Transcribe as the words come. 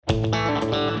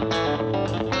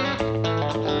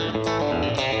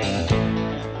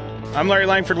I'm Larry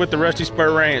Langford with the Rusty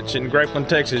Spur Ranch in Grapeland,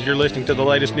 Texas. You're listening to the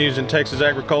latest news in Texas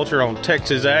agriculture on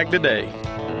Texas Ag Today.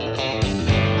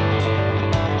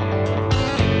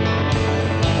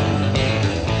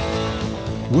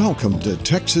 Welcome to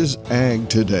Texas Ag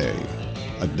Today,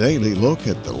 a daily look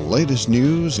at the latest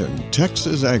news in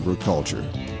Texas agriculture.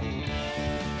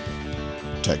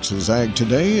 Texas Ag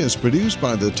Today is produced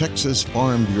by the Texas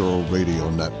Farm Bureau Radio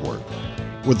Network,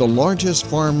 with the largest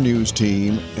farm news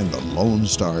team in the Lone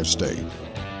Star State.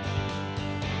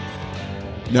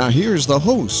 Now here's the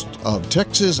host of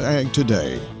Texas Ag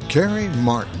Today, Carrie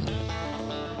Martin.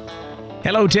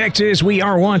 Hello, Texas. We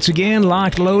are once again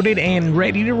locked, loaded, and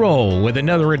ready to roll with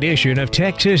another edition of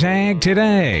Texas Ag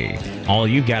Today. All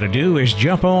you've got to do is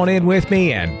jump on in with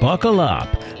me and buckle up.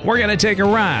 We're going to take a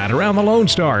ride around the Lone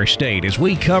Star State as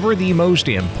we cover the most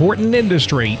important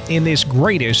industry in this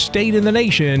greatest state in the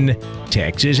nation,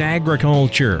 Texas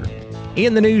agriculture.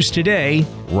 In the news today,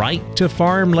 right to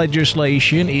farm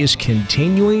legislation is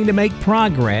continuing to make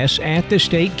progress at the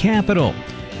state capitol.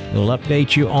 We'll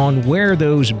update you on where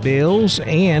those bills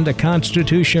and a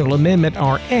constitutional amendment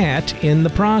are at in the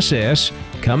process,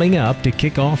 coming up to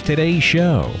kick off today's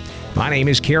show. My name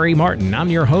is Carrie Martin. I'm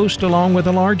your host along with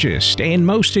the largest and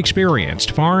most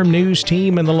experienced farm news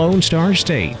team in the Lone Star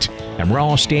State. And we're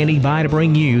all standing by to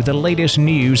bring you the latest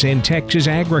news in Texas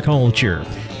agriculture,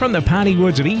 from the piney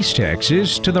woods of East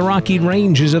Texas to the rocky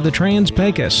ranges of the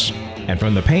Trans-Pecos, and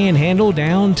from the Panhandle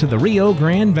down to the Rio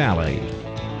Grande Valley.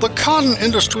 The cotton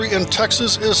industry in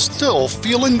Texas is still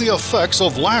feeling the effects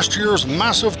of last year's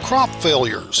massive crop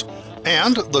failures,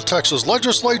 and the Texas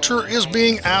legislature is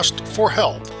being asked for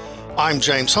help. I'm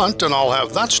James Hunt, and I'll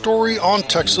have that story on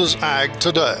Texas Ag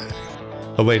Today.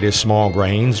 The latest small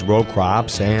grains, row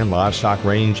crops, and livestock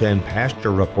range and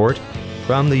pasture report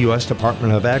from the U.S.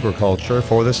 Department of Agriculture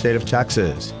for the state of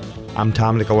Texas. I'm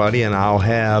Tom Nicoletti, and I'll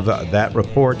have that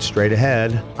report straight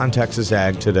ahead on Texas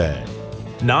Ag Today.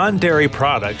 Non-dairy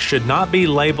products should not be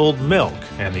labeled milk,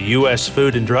 and the U.S.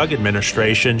 Food and Drug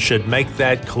Administration should make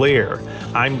that clear.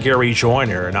 I'm Gary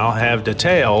Joyner, and I'll have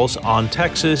details on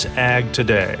Texas Ag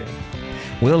Today.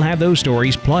 We'll have those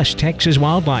stories plus Texas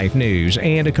wildlife news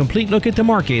and a complete look at the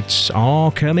markets all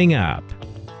coming up.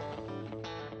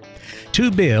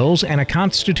 Two bills and a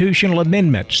constitutional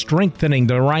amendment strengthening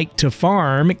the right to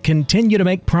farm continue to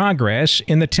make progress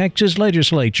in the Texas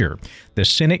legislature. The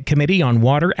Senate Committee on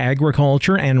Water,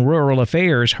 Agriculture, and Rural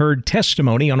Affairs heard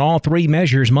testimony on all three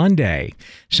measures Monday.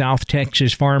 South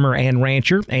Texas farmer and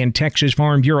rancher and Texas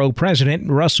Farm Bureau President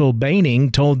Russell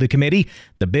Baining told the committee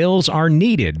the bills are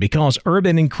needed because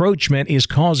urban encroachment is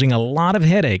causing a lot of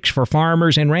headaches for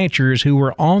farmers and ranchers who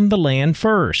were on the land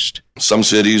first. Some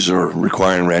cities are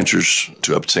requiring ranchers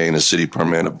to obtain a city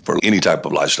permit for any type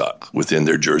of livestock within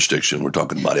their jurisdiction. We're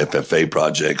talking about FFA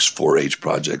projects, 4-H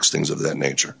projects, things of that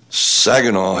nature.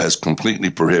 Saginaw has completely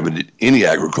prohibited any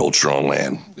agriculture on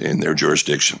land in their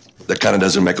jurisdiction. That kind of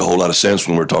doesn't make a whole lot of sense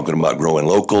when we're talking about growing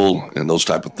local and those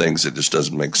type of things. It just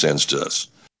doesn't make sense to us.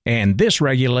 And this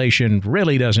regulation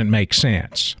really doesn't make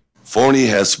sense. Forney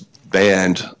has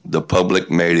banned the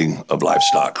public mating of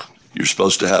livestock. You're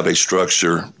supposed to have a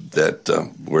structure that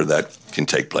where that can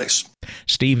take place.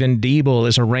 Stephen Diebel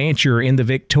is a rancher in the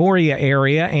Victoria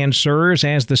area and serves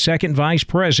as the second vice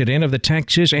president of the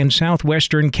Texas and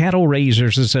Southwestern Cattle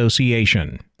Raisers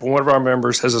Association. One of our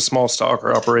members has a small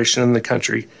stocker operation in the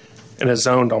country and has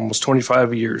owned almost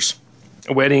 25 years.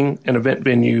 A wedding and event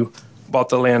venue bought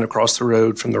the land across the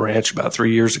road from the ranch about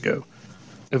 3 years ago.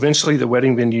 Eventually, the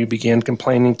wedding venue began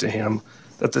complaining to him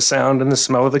that the sound and the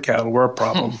smell of the cattle were a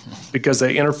problem because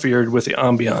they interfered with the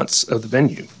ambiance of the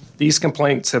venue. These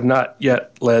complaints have not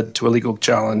yet led to a legal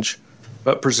challenge,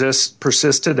 but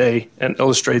persist today and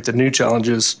illustrate the new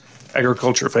challenges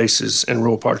agriculture faces in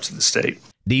rural parts of the state.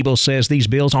 Diebel says these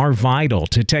bills are vital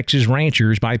to Texas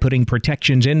ranchers by putting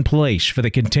protections in place for the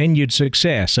continued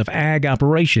success of ag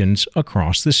operations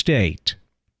across the state.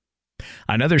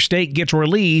 Another state gets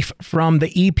relief from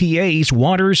the EPA's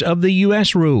Waters of the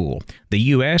U.S. rule. The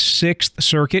U.S. Sixth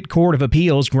Circuit Court of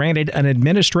Appeals granted an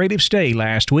administrative stay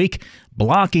last week,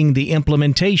 blocking the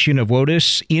implementation of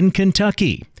WOTUS in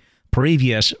Kentucky.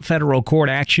 Previous federal court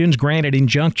actions granted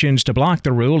injunctions to block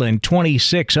the rule in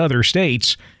 26 other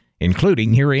states,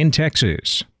 including here in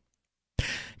Texas.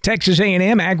 Texas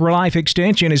A&M AgriLife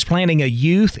Extension is planning a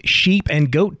youth sheep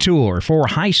and goat tour for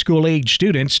high school-age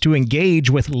students to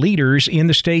engage with leaders in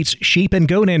the state's sheep and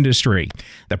goat industry.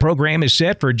 The program is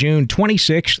set for June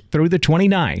 26th through the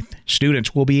 29th.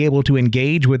 Students will be able to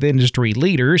engage with industry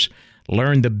leaders,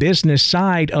 learn the business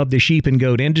side of the sheep and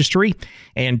goat industry,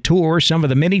 and tour some of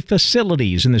the many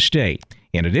facilities in the state,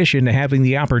 in addition to having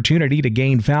the opportunity to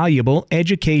gain valuable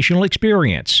educational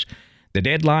experience. The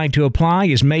deadline to apply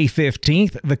is May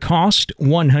 15th. The cost,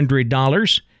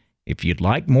 $100. If you'd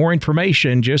like more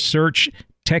information, just search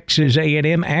Texas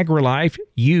A&M AgriLife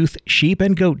Youth Sheep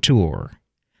and Goat Tour.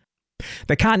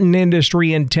 The cotton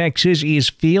industry in Texas is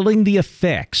feeling the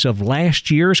effects of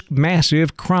last year's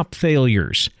massive crop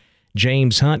failures.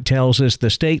 James Hunt tells us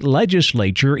the state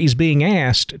legislature is being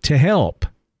asked to help.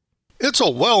 It's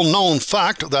a well-known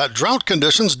fact that drought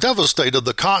conditions devastated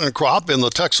the cotton crop in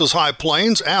the Texas High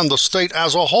Plains and the state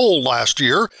as a whole last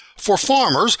year. For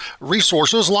farmers,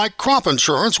 resources like crop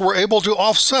insurance were able to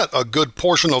offset a good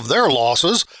portion of their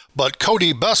losses, but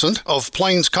Cody Besant of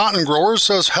Plains Cotton Growers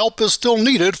says help is still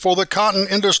needed for the cotton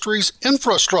industry's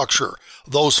infrastructure,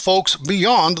 those folks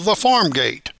beyond the farm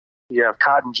gate. You have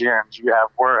cotton gins, you have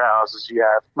warehouses, you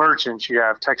have merchants, you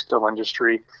have textile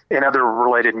industry, and other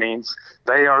related means.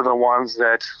 They are the ones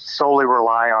that solely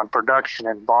rely on production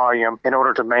and volume in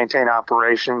order to maintain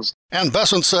operations. And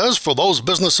Besant says for those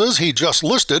businesses he just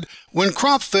listed, when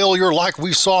crop failure like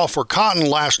we saw for cotton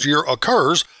last year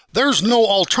occurs, there's no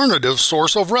alternative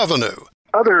source of revenue.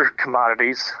 Other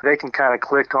commodities, they can kind of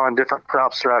click on different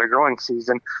crops throughout a growing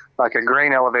season, like a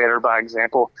grain elevator, by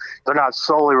example. They're not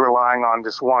solely relying on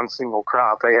just one single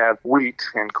crop. They have wheat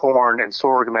and corn and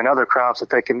sorghum and other crops that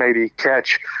they can maybe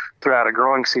catch throughout a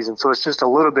growing season. So it's just a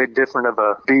little bit different of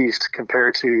a beast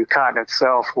compared to cotton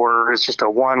itself, where it's just a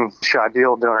one-shot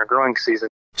deal during a growing season.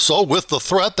 So with the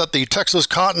threat that the Texas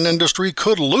cotton industry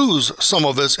could lose some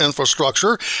of its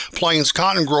infrastructure, Plains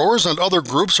Cotton Growers and other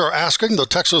groups are asking the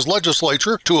Texas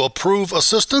legislature to approve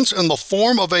assistance in the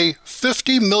form of a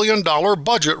 $50 million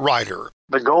budget rider.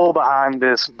 The goal behind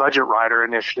this budget rider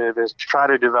initiative is to try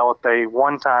to develop a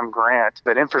one-time grant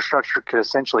that infrastructure could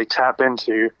essentially tap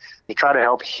into to try to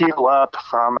help heal up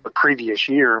from the previous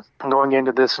year going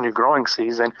into this new growing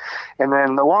season. And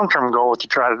then the long-term goal is to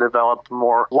try to develop a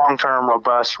more long-term,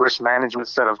 robust risk management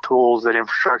set of tools that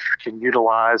infrastructure can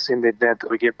utilize in the event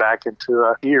that we get back into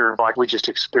a year like we just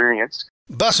experienced.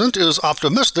 Besant is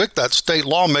optimistic that state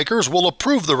lawmakers will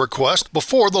approve the request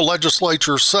before the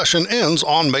legislature's session ends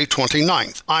on May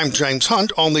 29th. I'm James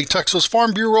Hunt on the Texas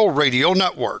Farm Bureau Radio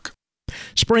Network.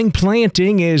 Spring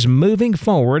planting is moving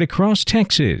forward across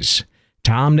Texas.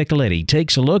 Tom Nicoletti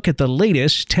takes a look at the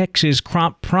latest Texas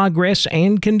crop progress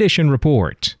and condition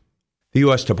report. The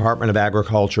U.S. Department of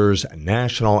Agriculture's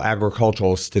National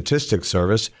Agricultural Statistics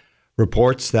Service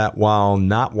reports that while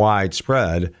not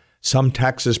widespread, some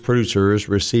Texas producers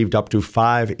received up to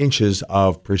 5 inches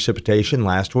of precipitation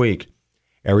last week.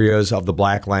 Areas of the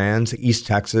Black Lands, East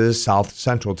Texas, South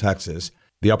Central Texas,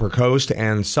 the Upper Coast,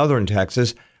 and Southern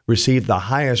Texas received the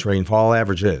highest rainfall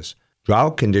averages.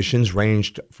 Drought conditions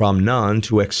ranged from none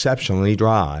to exceptionally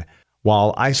dry,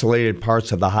 while isolated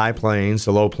parts of the High Plains,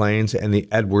 the Low Plains, and the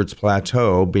Edwards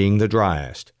Plateau being the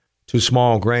driest. To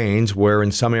small grains, where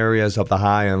in some areas of the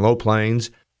High and Low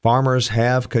Plains, farmers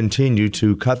have continued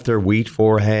to cut their wheat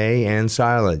for hay and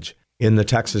silage. In the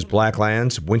Texas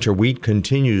Blacklands, winter wheat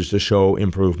continues to show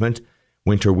improvement.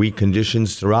 Winter wheat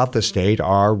conditions throughout the state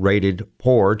are rated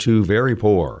poor to very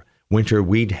poor. Winter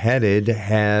wheat headed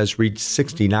has reached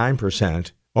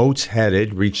 69%. Oats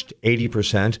headed reached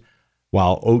 80%,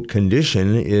 while oat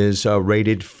condition is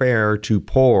rated fair to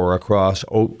poor across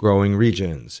oat growing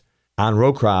regions. On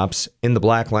row crops in the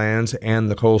Blacklands and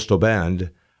the Coastal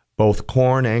Bend, both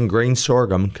corn and grain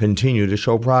sorghum continue to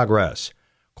show progress.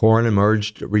 Corn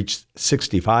emerged reached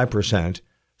 65%.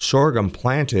 Sorghum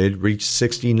planted reached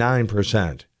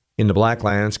 69%. In the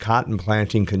Blacklands, cotton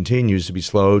planting continues to be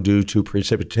slow due to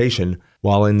precipitation,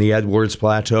 while in the Edwards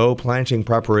Plateau, planting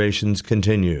preparations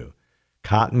continue.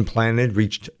 Cotton planted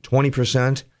reached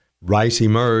 20%. Rice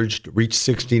emerged reached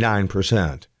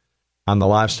 69%. On the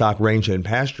Livestock Range and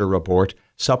Pasture Report,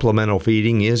 supplemental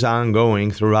feeding is ongoing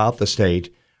throughout the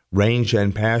state. Range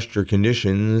and pasture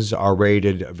conditions are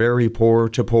rated very poor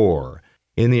to poor.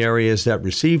 In the areas that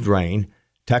received rain,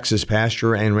 Texas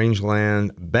pasture and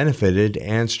rangeland benefited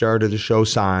and started to show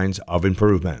signs of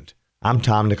improvement. I'm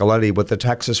Tom Nicoletti with the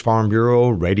Texas Farm Bureau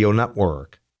Radio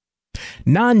Network.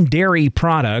 Non-dairy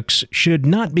products should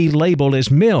not be labeled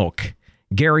as milk.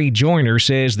 Gary Joyner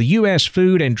says the U.S.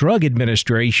 Food and Drug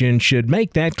Administration should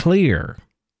make that clear.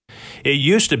 It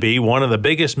used to be one of the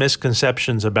biggest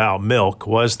misconceptions about milk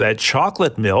was that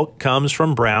chocolate milk comes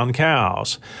from brown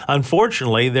cows.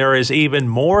 Unfortunately, there is even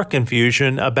more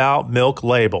confusion about milk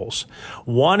labels.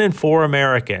 1 in 4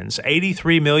 Americans,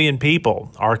 83 million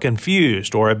people, are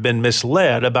confused or have been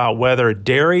misled about whether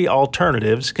dairy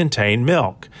alternatives contain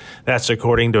milk. That's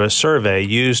according to a survey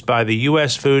used by the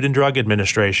U.S. Food and Drug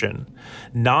Administration.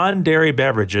 Non-dairy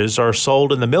beverages are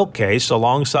sold in the milk case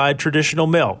alongside traditional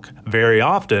milk, very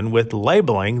often with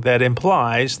labeling that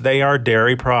implies they are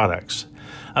dairy products.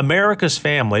 America's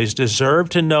families deserve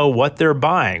to know what they're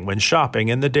buying when shopping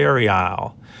in the dairy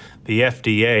aisle. The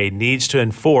FDA needs to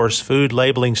enforce food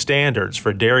labeling standards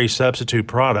for dairy substitute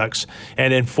products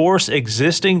and enforce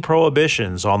existing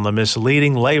prohibitions on the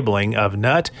misleading labeling of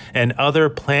nut and other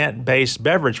plant-based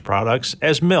beverage products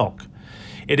as milk.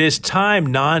 It is time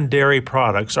non-dairy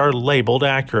products are labeled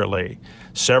accurately.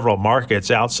 Several markets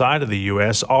outside of the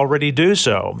U.S. already do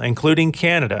so, including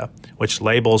Canada, which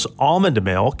labels almond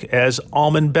milk as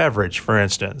almond beverage, for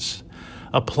instance.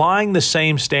 Applying the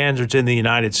same standards in the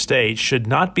United States should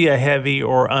not be a heavy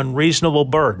or unreasonable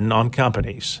burden on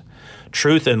companies.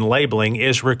 Truth in labeling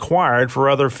is required for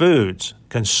other foods.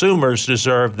 Consumers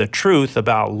deserve the truth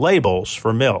about labels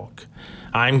for milk.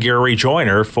 I'm Gary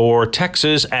Joyner for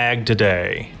Texas Ag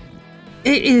Today.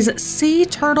 It is sea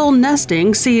turtle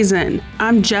nesting season.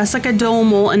 I'm Jessica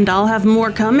Domel, and I'll have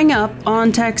more coming up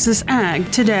on Texas Ag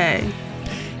Today.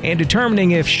 And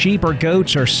determining if sheep or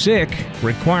goats are sick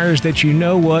requires that you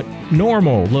know what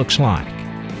normal looks like.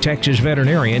 Texas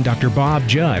veterinarian Dr. Bob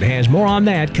Judd has more on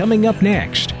that coming up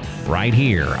next, right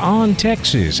here on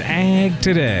Texas Ag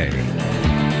Today.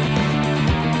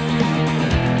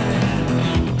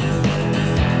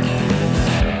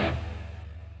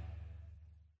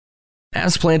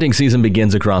 As planting season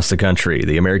begins across the country,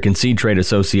 the American Seed Trade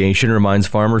Association reminds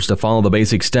farmers to follow the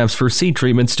basic steps for seed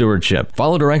treatment stewardship.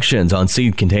 Follow directions on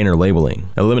seed container labeling.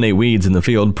 Eliminate weeds in the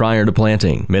field prior to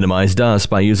planting. Minimize dust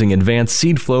by using advanced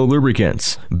seed flow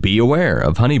lubricants. Be aware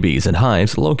of honeybees and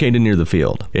hives located near the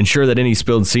field. Ensure that any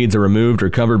spilled seeds are removed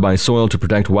or covered by soil to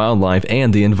protect wildlife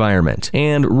and the environment.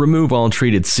 And remove all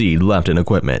treated seed left in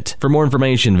equipment. For more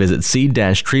information, visit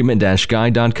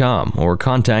seed-treatment-guide.com or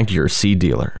contact your seed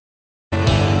dealer.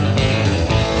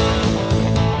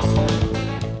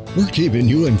 We're keeping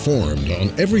you informed on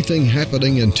everything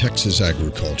happening in Texas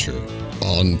agriculture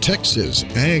on Texas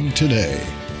Ag Today.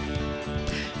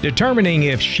 Determining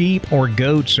if sheep or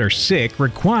goats are sick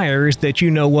requires that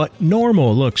you know what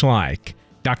normal looks like.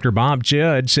 Dr. Bob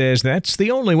Judd says that's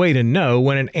the only way to know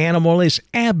when an animal is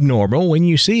abnormal when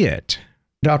you see it.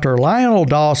 Dr. Lionel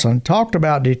Dawson talked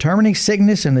about determining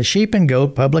sickness in the Sheep and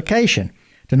Goat publication.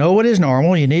 To know what is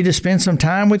normal, you need to spend some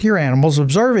time with your animals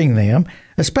observing them,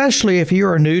 especially if you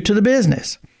are new to the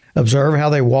business. Observe how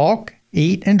they walk,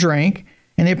 eat, and drink,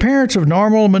 and the appearance of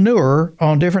normal manure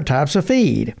on different types of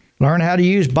feed. Learn how to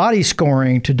use body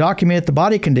scoring to document the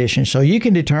body condition so you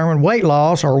can determine weight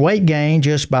loss or weight gain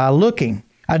just by looking.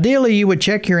 Ideally, you would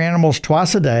check your animals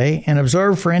twice a day and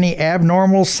observe for any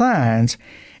abnormal signs,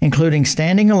 including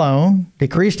standing alone,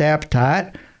 decreased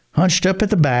appetite, hunched up at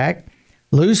the back,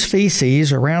 loose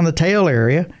feces around the tail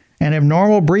area, an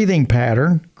abnormal breathing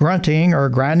pattern, grunting, or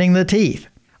grinding the teeth.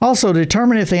 Also,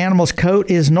 determine if the animal's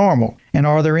coat is normal and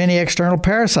are there any external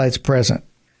parasites present.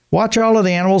 Watch all of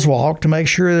the animals walk to make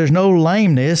sure there's no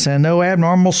lameness and no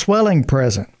abnormal swelling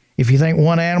present. If you think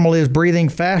one animal is breathing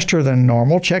faster than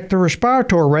normal, check the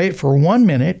respiratory rate for 1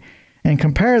 minute and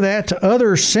compare that to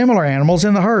other similar animals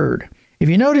in the herd. If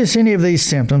you notice any of these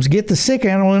symptoms, get the sick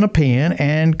animal in a pen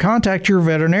and contact your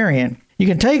veterinarian. You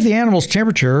can take the animal's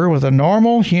temperature with a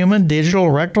normal human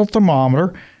digital rectal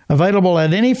thermometer available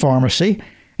at any pharmacy,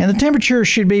 and the temperature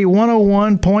should be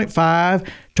 101.5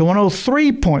 to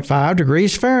 103.5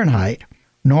 degrees Fahrenheit.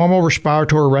 Normal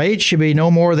respiratory rate should be no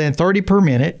more than 30 per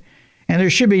minute, and there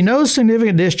should be no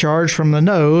significant discharge from the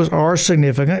nose or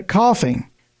significant coughing.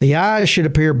 The eyes should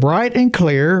appear bright and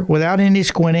clear without any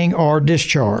squinting or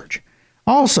discharge.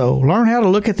 Also, learn how to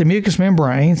look at the mucous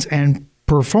membranes and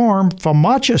perform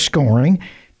FOMACHA scoring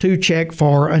to check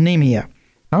for anemia.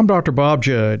 I'm Dr. Bob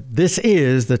Judd. This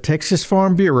is the Texas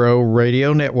Farm Bureau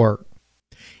Radio Network.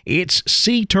 It's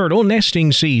sea turtle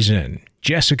nesting season.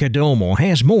 Jessica Domel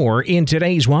has more in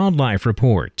today's Wildlife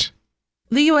Report.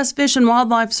 The U.S. Fish and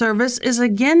Wildlife Service is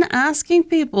again asking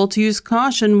people to use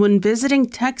caution when visiting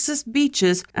Texas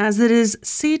beaches as it is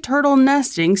sea turtle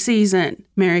nesting season.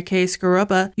 Mary Kay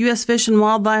Scaruppa, U.S. Fish and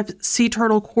Wildlife Sea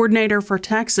Turtle Coordinator for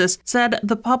Texas, said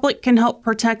the public can help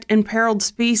protect imperiled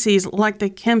species like the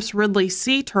Kemp's Ridley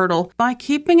sea turtle by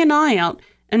keeping an eye out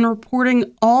and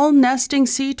reporting all nesting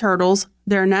sea turtles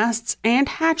their nests and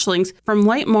hatchlings from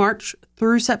late March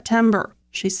through September.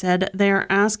 She said they are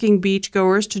asking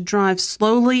beachgoers to drive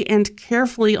slowly and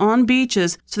carefully on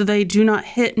beaches so they do not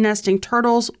hit nesting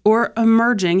turtles or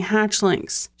emerging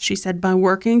hatchlings. She said by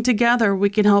working together, we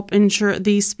can help ensure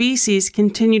these species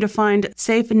continue to find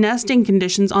safe nesting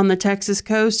conditions on the Texas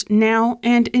coast now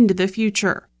and into the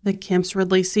future. The Kemp's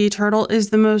Ridley sea turtle is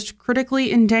the most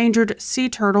critically endangered sea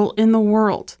turtle in the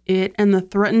world. It and the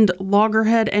threatened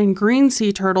loggerhead and green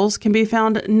sea turtles can be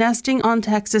found nesting on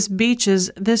Texas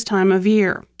beaches this time of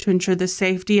year. To ensure the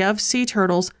safety of sea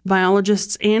turtles,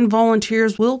 biologists and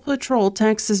volunteers will patrol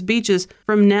Texas beaches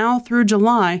from now through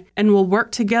July and will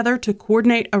work together to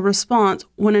coordinate a response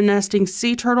when a nesting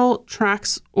sea turtle,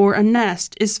 tracks, or a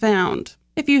nest is found.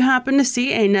 If you happen to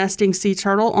see a nesting sea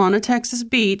turtle on a Texas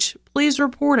beach, please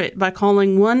report it by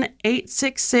calling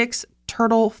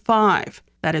 1-866-TURTLE-5.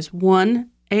 That is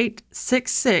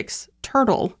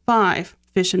 1-866-TURTLE-5.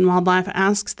 Fish and Wildlife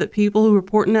asks that people who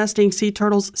report nesting sea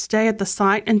turtles stay at the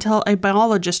site until a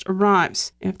biologist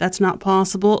arrives. If that's not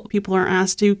possible, people are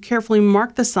asked to carefully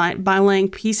mark the site by laying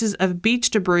pieces of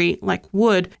beach debris, like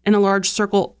wood, in a large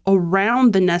circle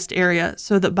around the nest area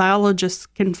so that biologists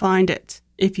can find it.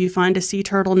 If you find a sea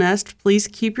turtle nest, please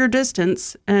keep your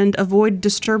distance and avoid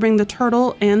disturbing the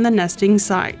turtle and the nesting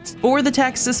site. For the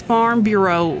Texas Farm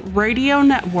Bureau Radio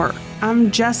Network,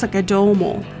 I'm Jessica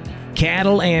Domel.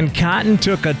 Cattle and cotton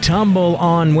took a tumble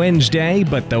on Wednesday,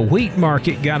 but the wheat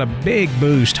market got a big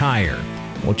boost higher.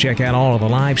 We'll check out all of the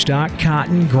livestock,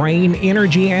 cotton, grain,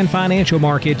 energy, and financial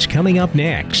markets coming up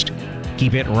next.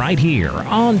 Keep it right here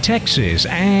on Texas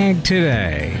Ag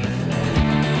Today.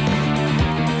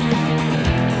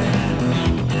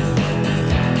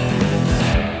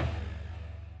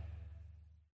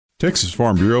 Texas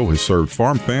Farm Bureau has served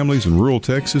farm families in rural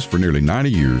Texas for nearly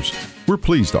 90 years. We're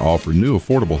pleased to offer new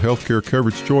affordable health care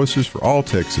coverage choices for all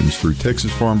Texans through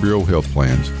Texas Farm Bureau health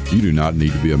plans. You do not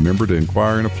need to be a member to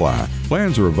inquire and apply.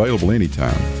 Plans are available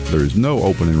anytime. There is no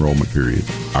open enrollment period.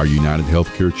 Our United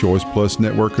Healthcare Choice Plus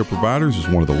network of providers is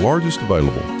one of the largest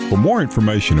available. For more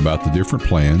information about the different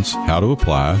plans, how to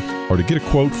apply, or to get a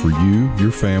quote for you,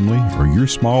 your family, or your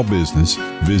small business,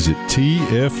 visit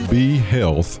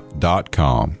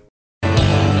tfbhealth.com.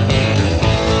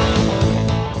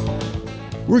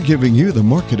 We're giving you the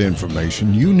market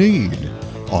information you need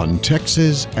on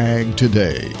Texas Ag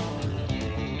Today.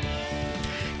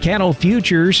 Cattle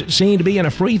futures seem to be in a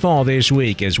freefall this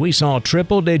week as we saw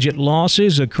triple-digit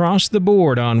losses across the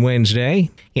board on Wednesday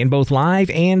in both live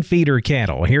and feeder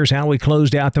cattle. Here's how we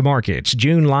closed out the markets.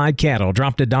 June live cattle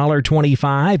dropped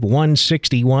 $1.25,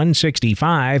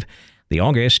 $161.65. The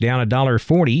August down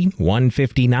 $1.40,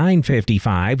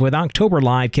 $159.55, with October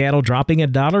live cattle dropping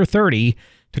 $1.30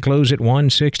 to close at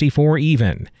 $164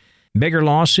 even. Bigger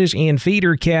losses in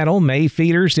feeder cattle. May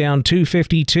feeders down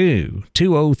 $252,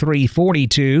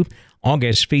 $203.42.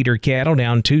 August feeder cattle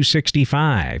down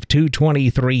 $265,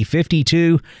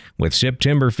 $223.52, with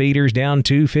September feeders down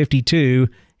 $252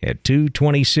 at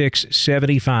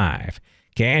 $226.75.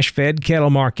 Cash-fed cattle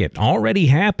market already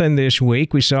happened this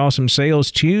week. We saw some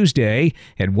sales Tuesday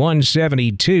at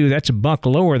 $172. That's a buck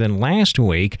lower than last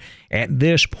week. At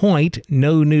this point,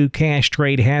 no new cash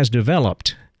trade has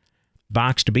developed.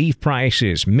 Boxed beef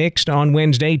prices mixed on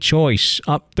Wednesday. Choice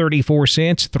up 34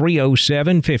 cents,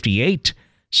 $307.58.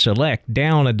 Select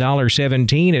down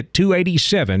 $1.17 at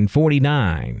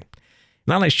 $287.49.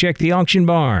 Now let's check the auction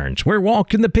barns. We're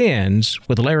walking the pens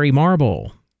with Larry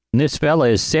Marble. This fella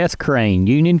is Seth Crane,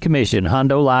 Union Commission,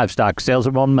 Hondo Livestock. Sells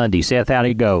them on Monday. Seth, how'd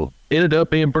it go? Ended up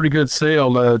being a pretty good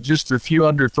sale. Just a few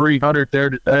under 300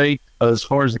 there today. As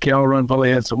far as the cow run, probably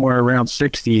had somewhere around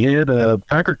 60 head.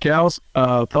 Packer cows,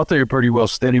 thought they were pretty well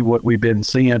steady. What we've been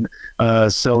seeing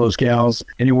sell those cows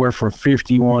anywhere from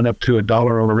 51 up to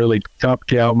 $1 on a really top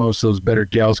cow. Most of those better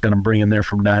cows going to bring in there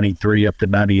from 93 up to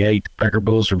 98. Packer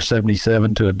bulls from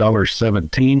 77 to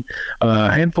 $1.17.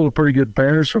 A handful of pretty good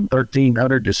pairs from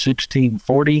 1,300 to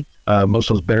 1,640. Most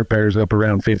of those better pairs up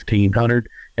around 1,500.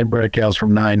 And bred cows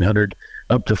from 900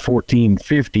 up to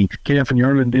 1,450. Calf and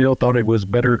yearling deal, thought it was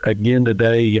better again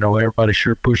today. You know, everybody's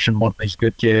sure pushing one of these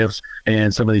good calves,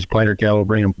 and some of these planter cattle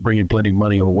bringing plenty of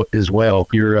money as well.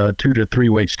 Your 2 to 3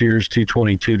 weight steers,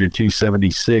 $222 to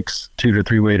 $276. 2 to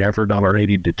 3 weight heifer,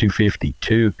 $1.80 to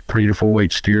 $252. 3 to 4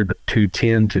 weight steer,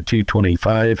 $210 to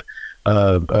 $225.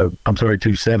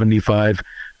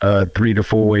 $275. 3 to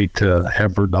 4 weight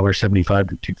heifer,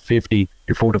 $1.75 to $250.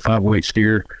 Your 4 to 5 weight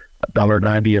steer,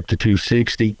 $1.90 up to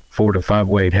 $260. 4 to 5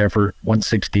 weight heifer,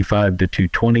 $165 to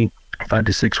 $220. 5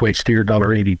 to 6 weight steer,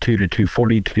 $1.82 to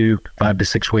 $242. 5 to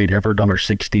 6 weight heifer,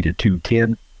 $1.60 to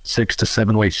 $210. 6 to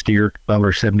 7 weight steer,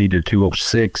 $1.70 to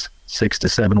 $206. 6 to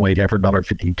 7 weight heifer,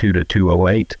 $1.52 to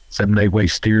 $2.08. 7 to 8 weight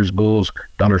steers, bulls,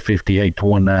 $1.58 to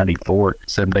 $1.94.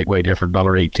 7 to 8 weight heifer,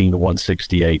 $1.18 to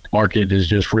 $1.68. Market is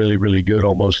just really, really good.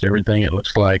 Almost everything it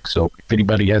looks like. So if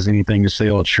anybody has anything to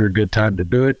sell, it's sure a good time to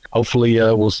do it. Hopefully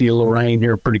we'll see a little rain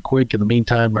here pretty quick. In the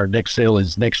meantime, our next sale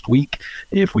is next week.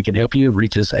 If we can help you,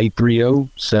 reach us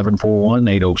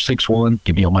 830-741-8061.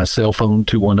 Give me on my cell phone,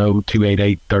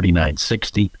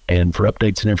 210-288-3960. And for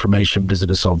updates and information,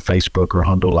 visit us on Facebook or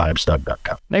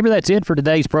HondoLivestock.com. Maybe that's it for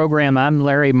today's program. I'm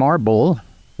Larry Marble,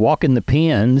 walking the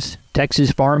pens,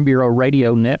 Texas Farm Bureau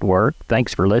Radio Network.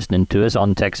 Thanks for listening to us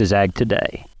on Texas Ag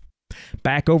Today.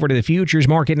 Back over to the futures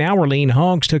market now, where lean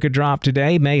hogs took a drop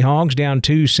today. May hogs down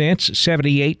 2 cents,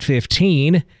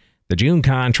 78.15. The June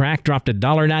contract dropped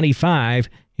 $1.95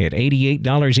 at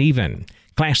 $88 even.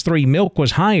 Class 3 milk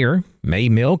was higher. May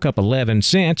milk up 11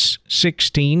 cents,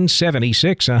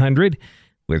 16.76 a hundred,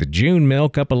 with June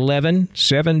milk up 11,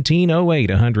 17.08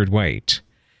 a hundredweight.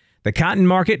 The cotton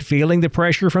market feeling the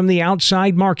pressure from the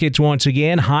outside markets once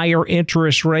again. Higher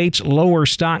interest rates, lower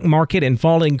stock market, and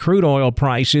falling crude oil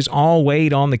prices all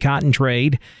weighed on the cotton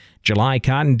trade. July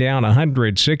cotton down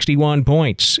 161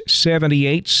 points,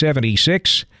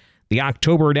 78.76. The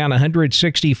October down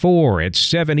 164 at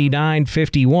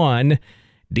 79.51.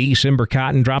 December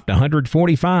cotton dropped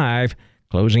 145,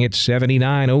 closing at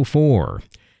 79.04.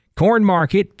 Corn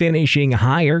market finishing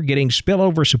higher, getting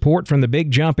spillover support from the big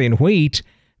jump in wheat.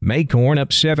 May corn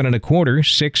up 7 1/4,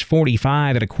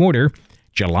 6.45 1/4.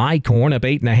 July corn up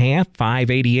 8 1/2,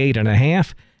 5.88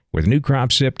 1/2. With new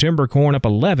crop September corn up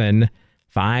 11,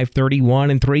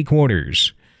 5.31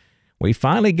 3/4. We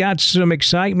finally got some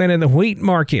excitement in the wheat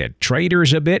market.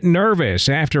 Traders a bit nervous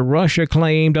after Russia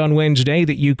claimed on Wednesday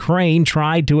that Ukraine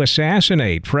tried to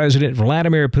assassinate President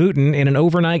Vladimir Putin in an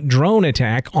overnight drone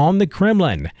attack on the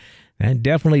Kremlin. That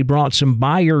definitely brought some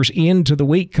buyers into the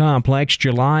wheat complex.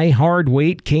 July hard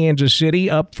wheat, Kansas City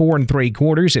up 4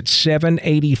 3/4 at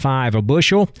 $7.85 a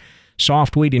bushel.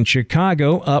 Soft wheat in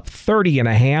Chicago up 30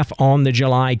 1/2 on the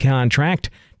July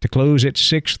contract to close at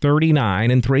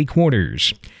 $6.39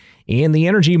 3/4. In the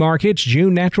energy markets,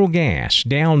 June natural gas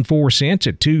down 4 cents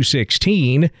at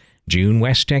 $2.16. June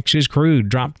West Texas crude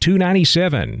dropped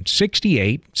 $2.97,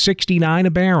 68.69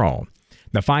 a barrel.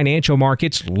 The financial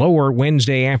markets lower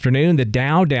Wednesday afternoon. The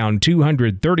Dow down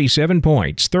 237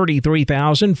 points,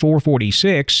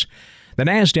 33,446. The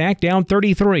Nasdaq down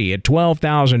 33 at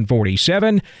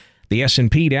 12,047. The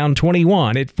S&P down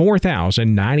 21 at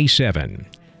 4,097.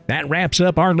 That wraps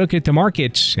up our look at the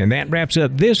markets, and that wraps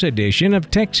up this edition of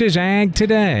Texas Ag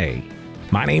Today.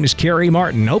 My name is Kerry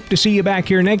Martin. Hope to see you back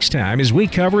here next time as we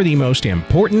cover the most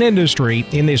important industry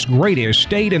in this greatest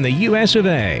state in the U.S. of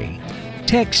A.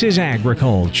 Texas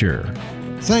agriculture.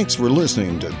 Thanks for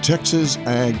listening to Texas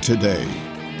Ag Today.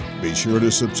 Be sure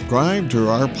to subscribe to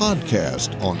our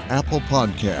podcast on Apple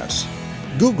Podcasts,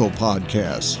 Google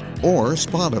Podcasts, or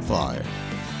Spotify.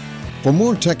 For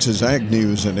more Texas Ag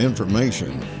news and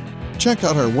information, check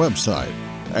out our website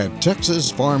at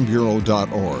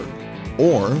texasfarmbureau.org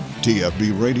or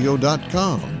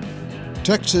tfbradio.com.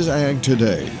 Texas Ag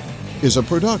Today is a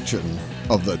production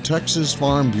of the Texas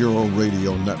Farm Bureau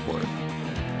Radio Network.